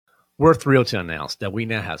We're thrilled to announce that we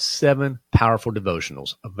now have 7 powerful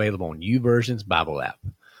devotionals available on YouVersion's Bible app.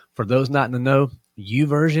 For those not in the know,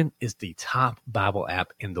 YouVersion is the top Bible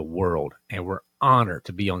app in the world, and we're honored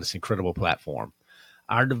to be on this incredible platform.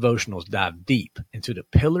 Our devotionals dive deep into the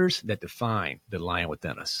pillars that define the lion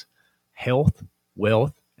within us: health,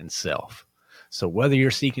 wealth, and self. So whether you're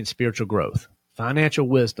seeking spiritual growth, financial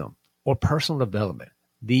wisdom, or personal development,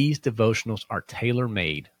 these devotionals are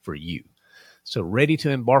tailor-made for you. So ready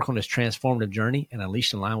to embark on this transformative journey and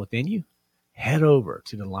unleash the lion within you? Head over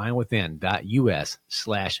to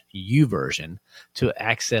thelionwithin.us/YouVersion to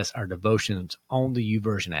access our devotions on the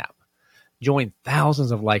YouVersion app. Join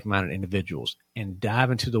thousands of like-minded individuals and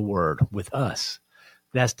dive into the Word with us.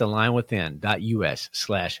 That's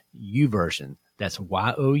thelionwithin.us/YouVersion. That's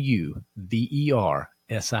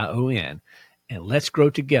YOUVERSION. And let's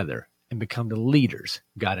grow together and become the leaders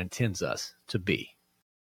God intends us to be.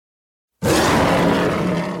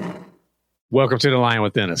 Welcome to The Lion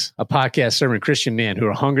Within Us, a podcast serving Christian men who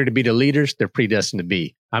are hungry to be the leaders they're predestined to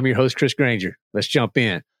be. I'm your host, Chris Granger. Let's jump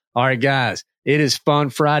in. All right, guys, it is Fun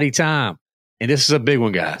Friday time. And this is a big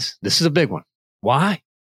one, guys. This is a big one. Why?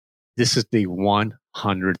 This is the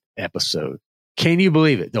 100th episode. Can you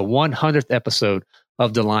believe it? The 100th episode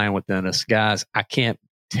of The Lion Within Us. Guys, I can't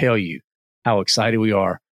tell you how excited we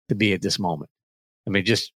are to be at this moment. I mean,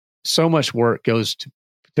 just so much work goes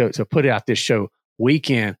to put out this show week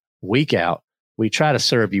in, week out. We try to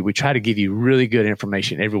serve you. We try to give you really good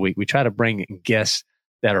information every week. We try to bring in guests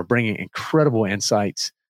that are bringing incredible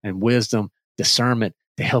insights and wisdom, discernment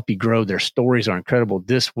to help you grow. Their stories are incredible.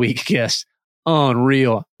 This week's guest,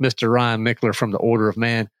 unreal, Mr. Ryan Michler from the Order of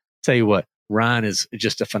Man. Tell you what, Ryan is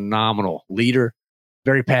just a phenomenal leader,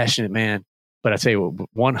 very passionate man. But I tell you what,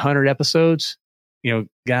 100 episodes,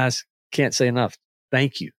 guys, can't say enough.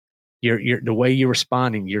 Thank you. You're the way you're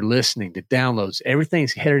responding, you're listening, the downloads,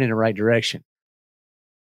 everything's headed in the right direction.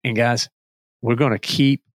 And guys, we're going to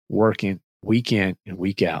keep working week in and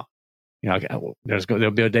week out. There'll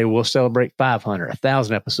be a day we'll celebrate 500,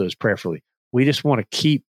 1,000 episodes, prayerfully. We just want to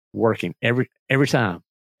keep working every time.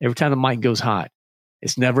 Every time the mic goes hot,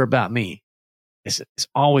 it's never about me. It's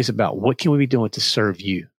always about what can we be doing to serve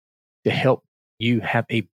you, to help you have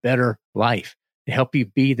a better life, to help you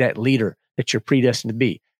be that leader that you're predestined to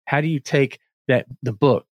be. How do you take the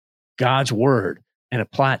book, God's Word, and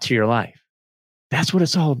apply it to your life? That's what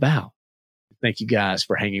it's all about. Thank you guys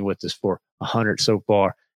for hanging with us for 100 so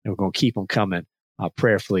far, and we're going to keep them coming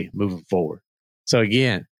prayerfully moving forward. So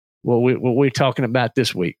again, what we're talking about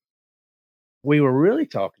this week, we were really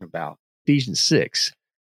talking about Ephesians 6.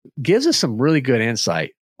 Gives us some really good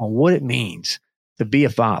insight on what it means to be a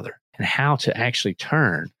father and how to actually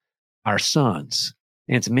turn our sons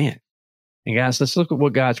into men. And guys, let's look at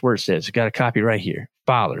what God's Word says. We've got a copy right here.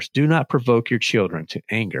 Fathers, do not provoke your children to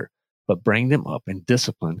anger, but bring them up in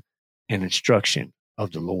discipline and instruction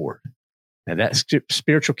of the Lord. Now, that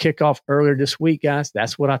spiritual kickoff earlier this week, guys,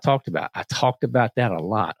 that's what I talked about. I talked about that a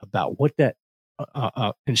lot, about what that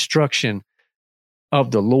instruction of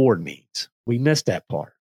the Lord means. We missed that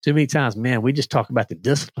part. Too many times, man, we just talk about the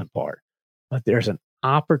discipline part, but there's an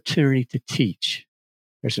opportunity to teach.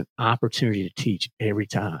 There's an opportunity to teach every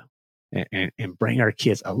time and bring our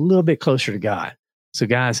kids a little bit closer to God. So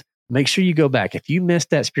guys, make sure you go back. If you missed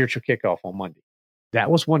that spiritual kickoff on Monday,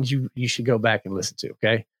 that was one you should go back and listen to,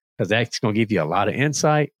 okay? Because that's going to give you a lot of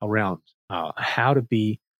insight around how to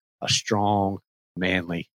be a strong,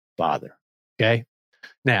 manly father, okay?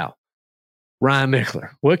 Now, Ryan Michler,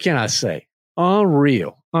 what can I say?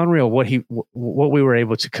 Unreal what we were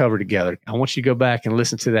able to cover together. I want you to go back and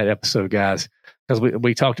listen to that episode, guys, because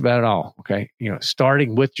we talked about it all, okay?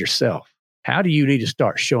 Starting with yourself. How do you need to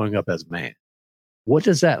start showing up as a man? What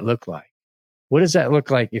does that look like? What does that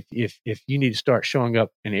look like if you need to start showing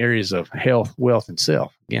up in areas of health, wealth, and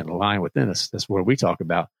self? Again, the lion within us, that's what we talk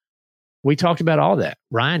about. We talked about all that.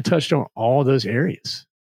 Ryan touched on all those areas,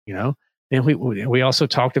 Then we also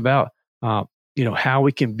talked about, how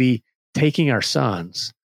we can be taking our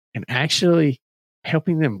sons and actually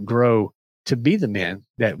helping them grow to be the men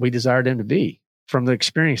that we desire them to be from the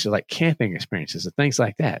experiences, like camping experiences and things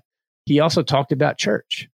like that. He also talked about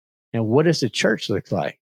church. And what does the church look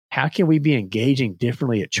like? How can we be engaging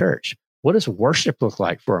differently at church? What does worship look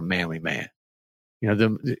like for a manly man?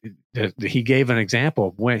 He gave an example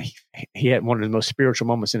of when he had one of the most spiritual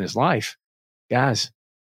moments in his life. Guys,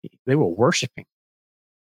 they were worshiping.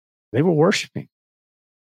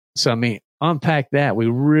 So, unpack that. We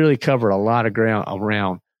really covered a lot of ground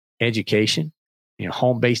around education.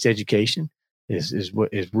 Home-based education is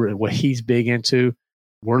what he's big into.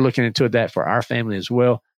 We're looking into that for our family as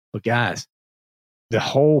well. But guys, the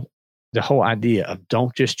whole the whole idea of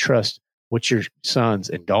don't just trust what your sons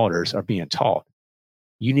and daughters are being taught.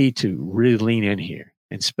 You need to really lean in here,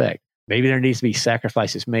 inspect. Maybe there needs to be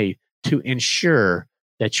sacrifices made to ensure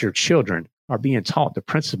that your children are being taught the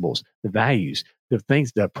principles, the values, the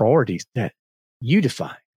things, the priorities that you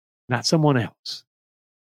define, not someone else.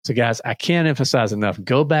 So guys, I can't emphasize enough.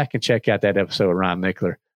 Go back and check out that episode with Ryan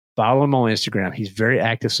Michler. Follow him on Instagram. He's very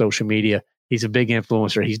active social media. He's a big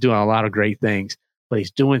influencer. He's doing a lot of great things, but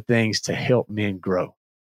he's doing things to help men grow.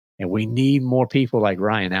 And we need more people like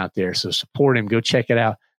Ryan out there. So support him. Go check it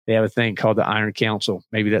out. They have a thing called the Iron Council.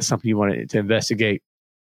 Maybe that's something you want to investigate.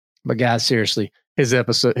 But guys, seriously, his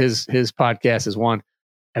podcast is one.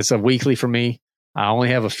 It's a weekly for me. I only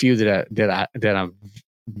have a few that I'm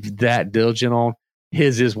that diligent on.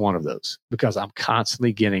 His is one of those because I'm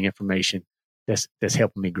constantly getting information that's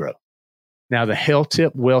helping me grow. Now, the health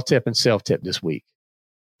tip, well tip, and self tip this week,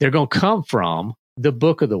 they're going to come from the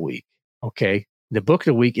book of the week. Okay. The book of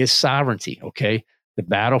the week is Sovereignty. Okay. The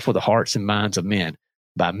Battle for the Hearts and Minds of Men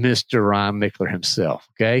by Mr. Ryan Michler himself.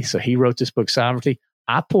 Okay. So he wrote this book, Sovereignty.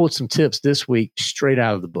 I pulled some tips this week straight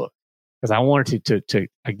out of the book because I wanted to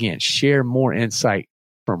again, share more insight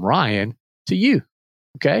from Ryan to you.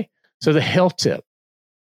 Okay. So the health tip,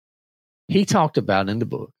 he talked about in the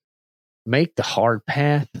book, make the hard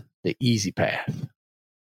path the easy path.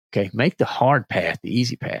 Okay. Make the hard path the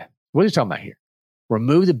easy path. What are you talking about here?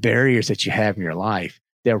 Remove the barriers that you have in your life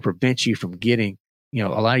that will prevent you from getting, a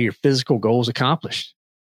lot of your physical goals accomplished.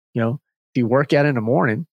 If you work out in the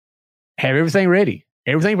morning, have everything ready,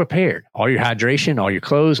 everything prepared, all your hydration, all your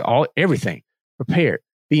clothes, everything prepared.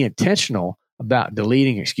 Be intentional about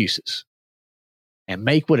deleting excuses and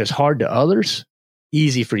make what is hard to others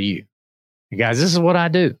easy for you. And guys, this is what I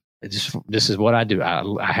do. This is what I do.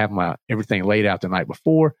 I have my everything laid out the night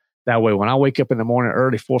before. That way, when I wake up in the morning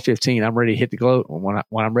early, 4:15, I'm ready to hit the glow.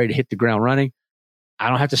 When I'm ready to hit the ground running, I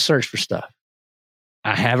don't have to search for stuff.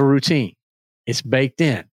 I have a routine. It's baked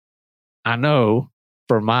in. I know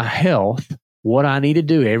for my health what I need to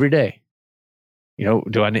do every day.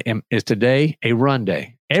 Is today a run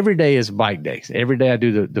day? Every day is bike day. Every day I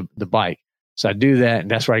do the bike. So I do that,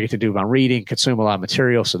 and that's where I get to do my reading, consume a lot of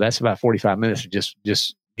material. So that's about 45 minutes of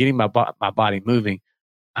just getting my body moving.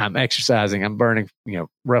 I'm exercising. I'm burning,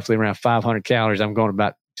 roughly around 500 calories. I'm going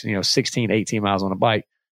about, 16, 18 miles on a bike,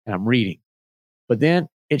 and I'm reading. But then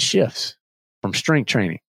it shifts from strength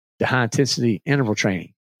training to high intensity interval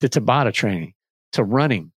training to Tabata training to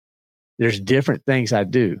running. There's different things I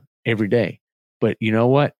do every day. But you know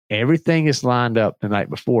what? Everything is lined up the night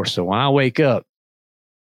before. So when I wake up,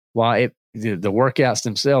 while the workouts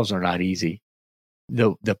themselves are not easy,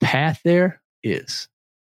 the path there is.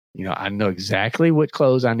 I know exactly what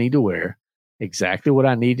clothes I need to wear, exactly what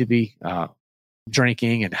I need to be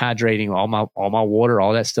drinking and hydrating, all my water,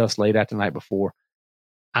 all that stuff's laid out the night before.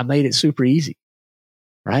 I made it super easy,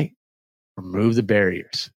 right? Remove the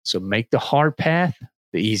barriers. So make the hard path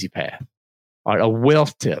the easy path. All right, a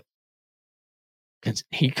wealth tip.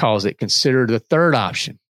 He calls it consider the third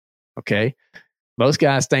option. Okay. Most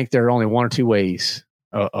guys think there are only one or two ways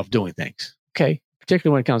of doing things. Okay.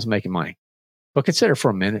 Particularly when it comes to making money. But consider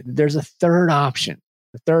for a minute, there's a third option,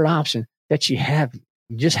 that you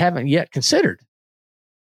just haven't yet considered.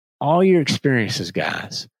 All your experiences,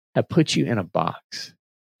 guys, have put you in a box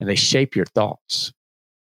and they shape your thoughts.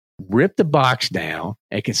 Rip the box down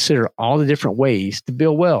and consider all the different ways to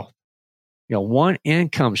build wealth. One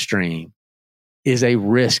income stream is a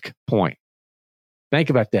risk point. Think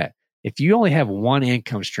about that. If you only have one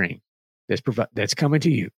income stream that's coming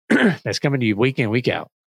to you, that's coming to you week in, week out,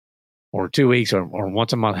 or 2 weeks or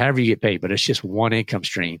once a month, however you get paid, but it's just one income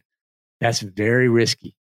stream. That's very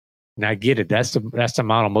risky. And I get it. That's the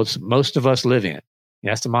model most of us live in.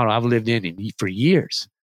 That's the model I've lived in for years.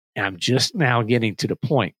 And I'm just now getting to the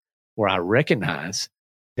point where I recognize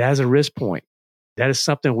that is a risk point. That is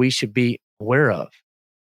something we should be aware of.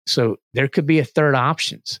 So there could be a third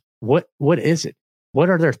options. What is it? What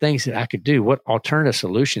are there things that I could do? What alternative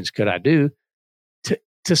solutions could I do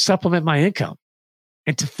to supplement my income?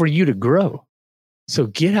 And for you to grow. So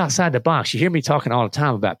get outside the box. You hear me talking all the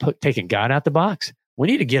time about taking God out the box. We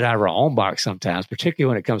need to get out of our own box sometimes, particularly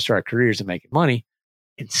when it comes to our careers and making money,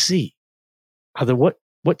 and see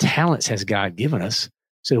what talents has God given us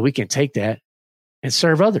so that we can take that and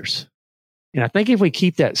serve others. And I think if we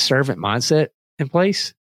keep that servant mindset in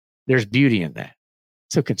place, there's beauty in that.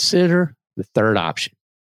 So consider the third option.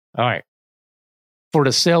 All right. For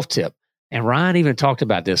the self tip, and Ryan even talked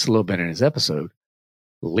about this a little bit in his episode.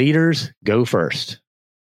 Leaders go first.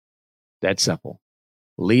 That's simple.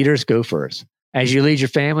 Leaders go first. As you lead your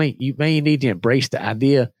family, you may need to embrace the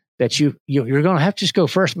idea that you're going to have to just go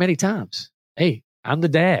first many times. Hey, I'm the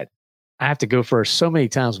dad. I have to go first so many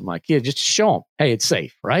times with my kids just to show them, hey, it's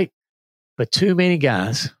safe, right? But too many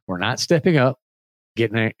guys were not stepping up,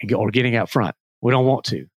 getting out front. We don't want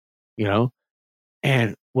to,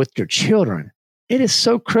 And with your children, it is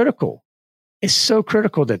so critical. It's so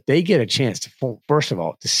critical that they get a chance to, first of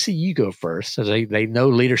all, to see you go first, so they know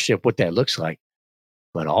leadership, what that looks like.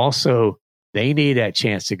 But also, they need that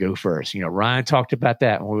chance to go first. Ryan talked about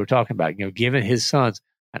that when we were talking about, giving his sons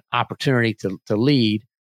an opportunity to lead,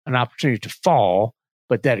 an opportunity to fall,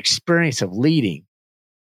 but that experience of leading,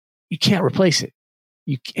 you can't replace it.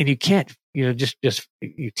 You can't, just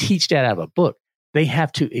you teach that out of a book. They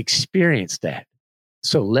have to experience that.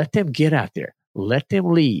 So let them get out there, let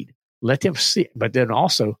them lead, let them see, but then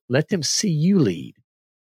also let them see you lead.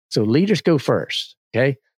 So leaders go first.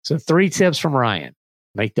 Okay. So 3 tips from Ryan.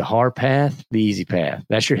 Make the hard path the easy path.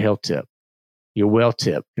 That's your health tip. Your wealth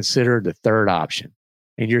tip, consider the third option.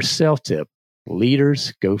 And your self tip,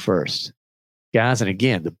 leaders go first. Guys, and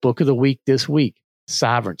again, the book of the week this week,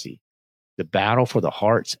 Sovereignty, The Battle for the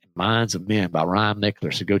Hearts and Minds of Men by Ryan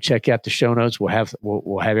Michler. So go check out the show notes. We'll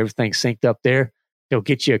have everything synced up there. He'll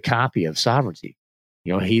get you a copy of Sovereignty.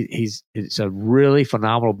 It's a really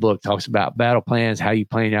phenomenal book. Talks about battle plans, how you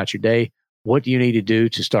plan out your day, what do you need to do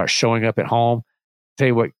to start showing up at home. Tell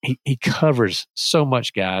you what, he covers so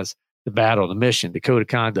much, guys. The battle, the mission, the code of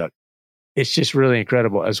conduct. It's just really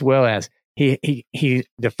incredible, as well as he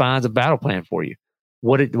defines a battle plan for you.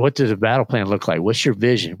 What does a battle plan look like? What's your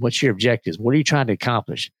vision? What's your objectives? What are you trying to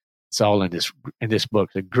accomplish? It's all in this book.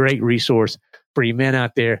 It's a great resource for you men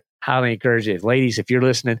out there. Highly encourage it. Ladies, if you're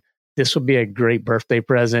listening, this will be a great birthday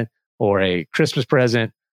present or a Christmas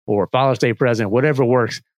present or Father's Day present, whatever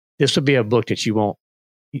works. This will be a book that you won't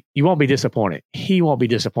be disappointed. He won't be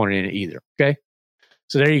disappointed in it either. Okay.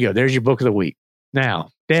 So there you go. There's your book of the week.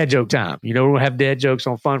 Now, dad joke time. We're going to have dad jokes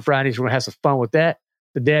on Fun Fridays. We're going to have some fun with that.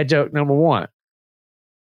 The dad joke number 1.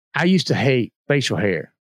 I used to hate facial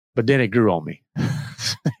hair, but then it grew on me.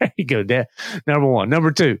 There you go, dad. Number 1.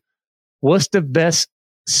 Number 2, what's the best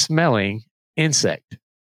smelling insect?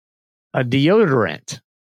 A deodorant.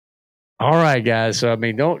 All right, guys. So,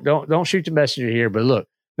 don't shoot the messenger here, but look,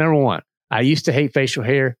 number 1, I used to hate facial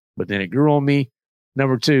hair, but then it grew on me.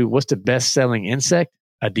 Number 2, what's the best selling insect?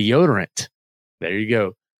 A deodorant. There you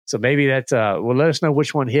go. So maybe that's, let us know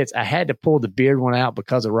which one hits. I had to pull the beard one out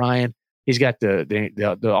because of Ryan. He's got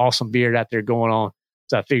the awesome beard out there going on.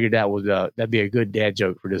 So I figured that'd be a good dad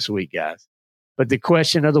joke for this week, guys. But the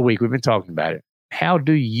question of the week, we've been talking about it. How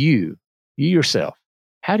do you yourself,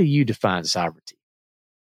 how do you define sovereignty?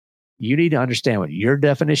 You need to understand what your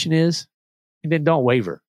definition is, and then don't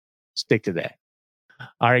waver. Stick to that.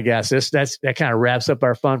 All right, guys, that kind of wraps up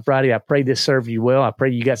our Fun Friday. I pray this served you well. I pray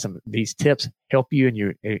you got these tips help you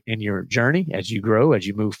in your journey as you grow, as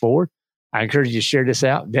you move forward. I encourage you to share this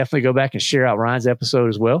out. Definitely go back and share out Ryan's episode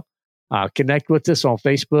as well. Connect with us on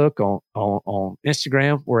Facebook, on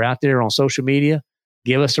Instagram. We're out there on social media.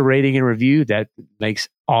 Give us a rating and review. That makes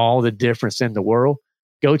all the difference in the world.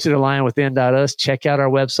 Go to thelionwithin.us. Check out our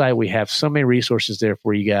website. We have so many resources there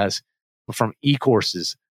for you guys, from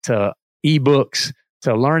e-courses to e-books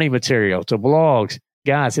to learning material to blogs.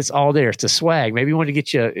 Guys, it's all there. It's the swag. Maybe you want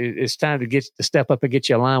to it's time to step up and get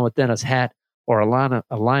you a Lion Within Us hat or a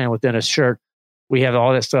Lion Within Us shirt. We have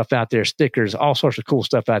all that stuff out there, stickers, all sorts of cool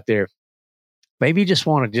stuff out there. Maybe you just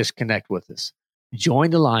want to connect with us. Join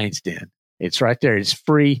the Lion's Den. It's right there. It's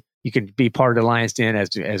free. You can be part of the Lion's Den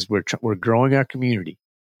as we're growing our community.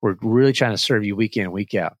 We're really trying to serve you week in,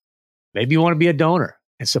 week out. Maybe you want to be a donor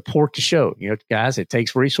and support the show. Guys, it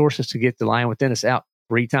takes resources to get the Lion Within Us out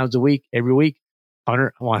 3 times a week, every week,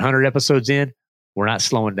 100 episodes in. We're not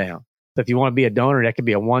slowing down. So if you want to be a donor, that could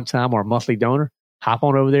be a one-time or a monthly donor. Hop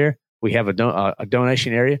on over there. We have a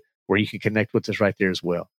donation area where you can connect with us right there as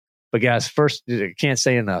well. But guys, first, I can't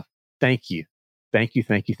say enough. Thank you. Thank you,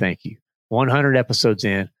 thank you, thank you. 100 episodes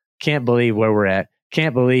in. Can't believe where we're at.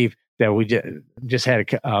 Can't believe that we just had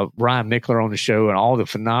Ryan Michler on the show and all the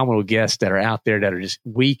phenomenal guests that are out there that are just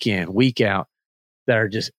week in, week out, that are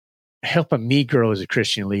just helping me grow as a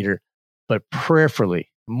Christian leader, but prayerfully,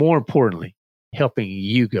 more importantly, helping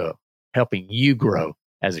you grow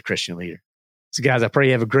as a Christian leader. So guys, I pray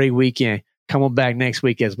you have a great weekend. Come on back next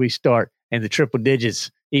week as we start in the triple digits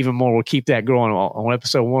even more. We'll keep that growing on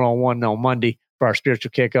episode 101 on Monday for our spiritual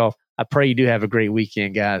kickoff. I pray you do have a great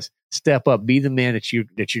weekend, guys. Step up, be the man that you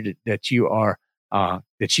are,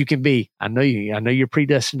 that you can be. I know you're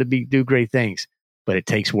predestined to do great things, but it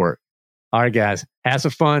takes work. All right, guys, have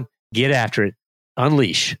some fun. Get after it.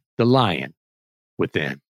 Unleash the lion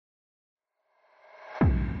within.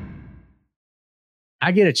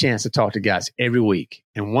 I get a chance to talk to guys every week,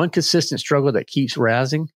 and one consistent struggle that keeps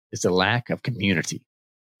rising is the lack of community.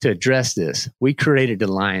 To address this, we created the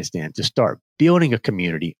Lion's Den to start building a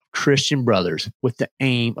community of Christian brothers with the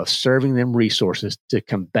aim of serving them resources to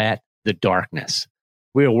combat the darkness.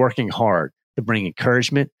 We are working hard to bring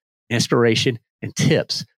encouragement, inspiration, and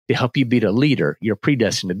tips to help you be the leader you're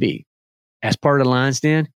predestined to be. As part of the Lion's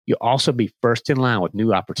Den, you'll also be first in line with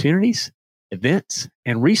new opportunities, events,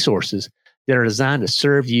 and resources that are designed to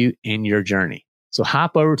serve you in your journey. So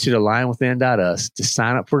hop over to thelionwithin.us to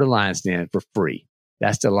sign up for the Lion's Den for free.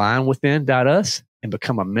 That's thelionwithin.us and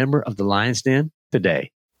become a member of the Lion's Den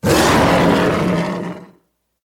today.